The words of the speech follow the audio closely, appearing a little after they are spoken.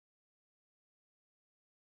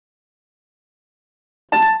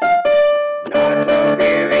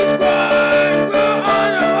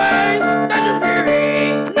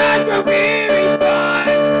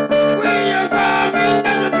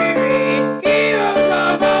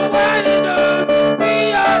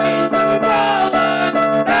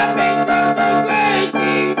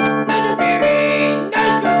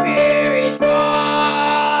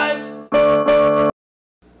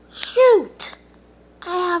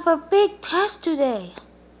have a big test today.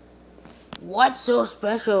 What's so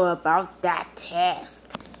special about that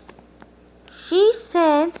test? She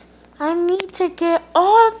said I need to get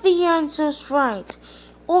all the answers right,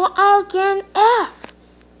 or I'll get an F.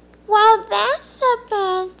 Well, that's a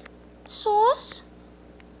bad source.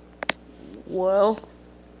 Well,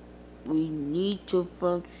 we need to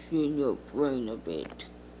function your brain a bit,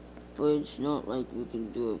 but it's not like we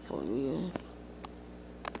can do it for you.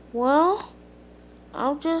 Well,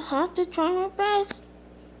 I'll just have to try my best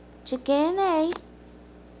to get an A.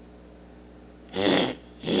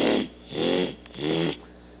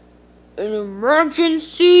 An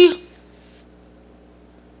emergency?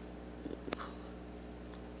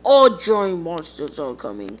 All giant monsters are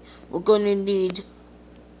coming. We're gonna need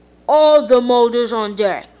all the motors on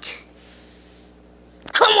deck.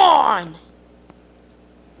 Come on!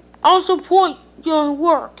 I'll support your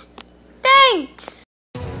work. Thanks!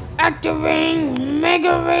 Activating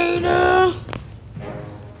Mega Raider!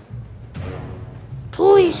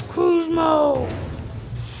 Police cruise mode!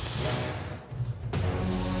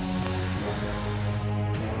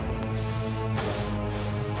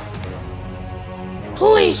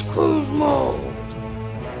 Police cruise mode!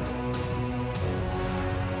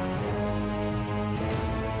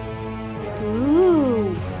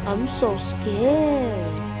 Ooh, I'm so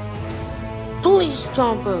scared. Police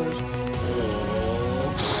chompers!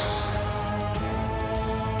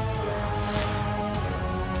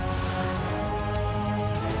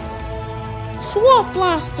 SWAT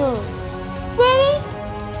blaster! Ready?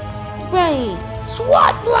 Ready!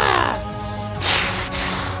 SWAT blast!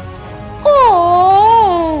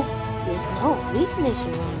 Oh! There's no weakness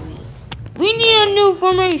around me. We need a new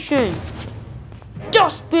formation!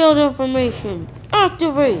 Dust builder formation!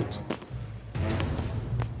 Activate!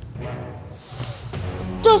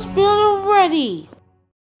 Dust builder ready!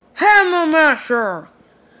 Hammer masher!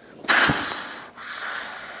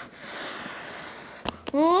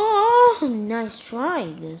 Oh, nice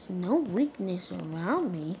try. There's no weakness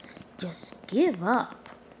around me. Just give up.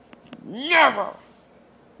 Never!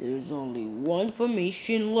 There's only one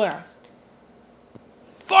formation left.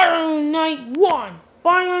 Fire Knight 1,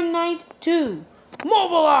 Fire Knight 2,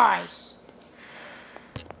 mobilize!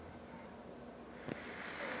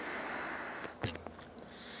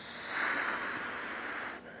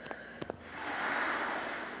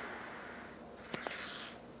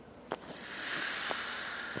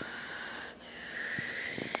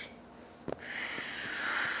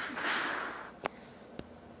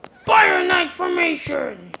 Fire Knight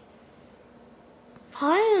formation!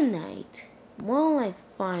 Fire Knight? More like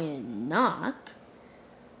Fire Knock.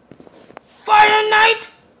 Fire Knight!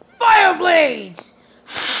 Fire Blades!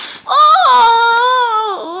 Oh!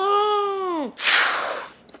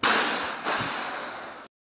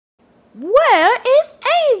 Where is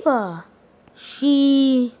Ava?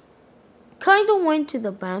 She kinda went to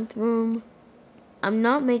the bathroom. I'm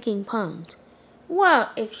not making puns. Well,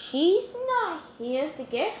 if she's not here to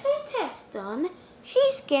get her test done,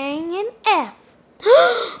 she's getting an F.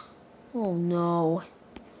 Oh no.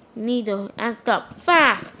 Need to act up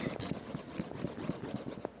fast.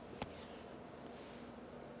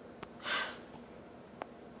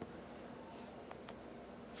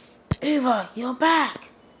 Ava, you're back.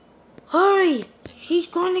 Hurry. She's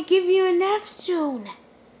going to give you an F soon.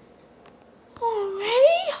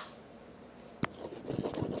 Already?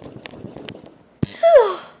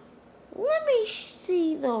 Let me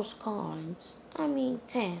see those cards.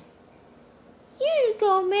 Tests. Here you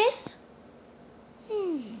go, miss.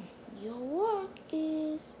 Your work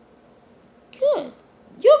is good.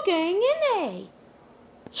 You're getting an A.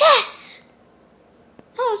 Yes!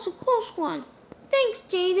 That was a close one. Thanks,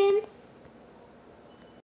 Jayden.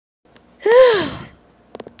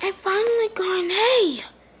 I finally got an A.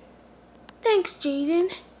 Thanks,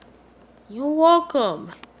 Jayden. You're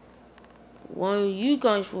welcome. While you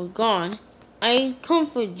guys were gone, I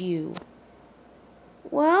comforted you.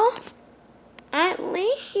 Well, at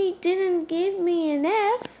least she didn't give me an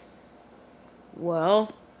F.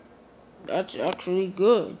 Well, that's actually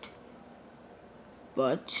good.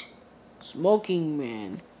 But Smoking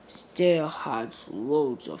Man still has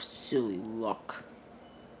loads of silly luck.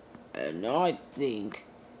 And I think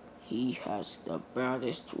he has the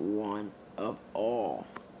baddest one of all.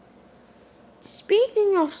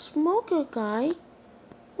 Speaking of Smoker Guy,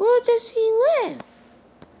 where does he live?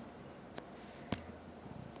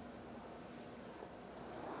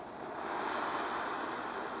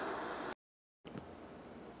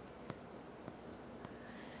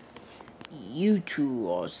 You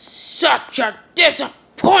two are such a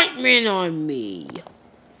disappointment on me.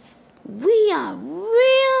 We are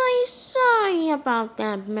really sorry. sorry about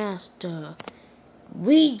that, Master.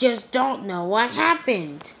 We just don't know what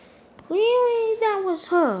happened. Clearly that was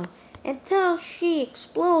her, until she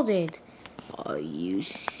exploded. Are you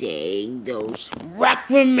saying those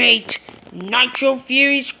Reclamate Nitro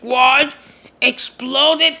Fury Squad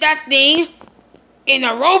exploded that thing in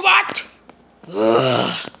a robot?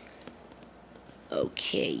 Ugh.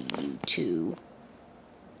 Okay, you two.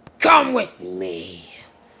 Come with me.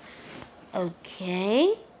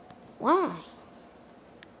 Okay. Why?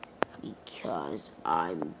 Because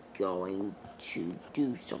I'm going to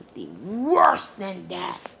do something worse than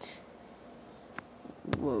that.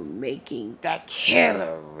 We're making the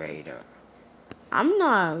Killer Raider. I'm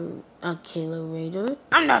not a Killer Raider.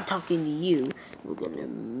 I'm not talking to you. We're gonna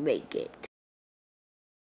make it.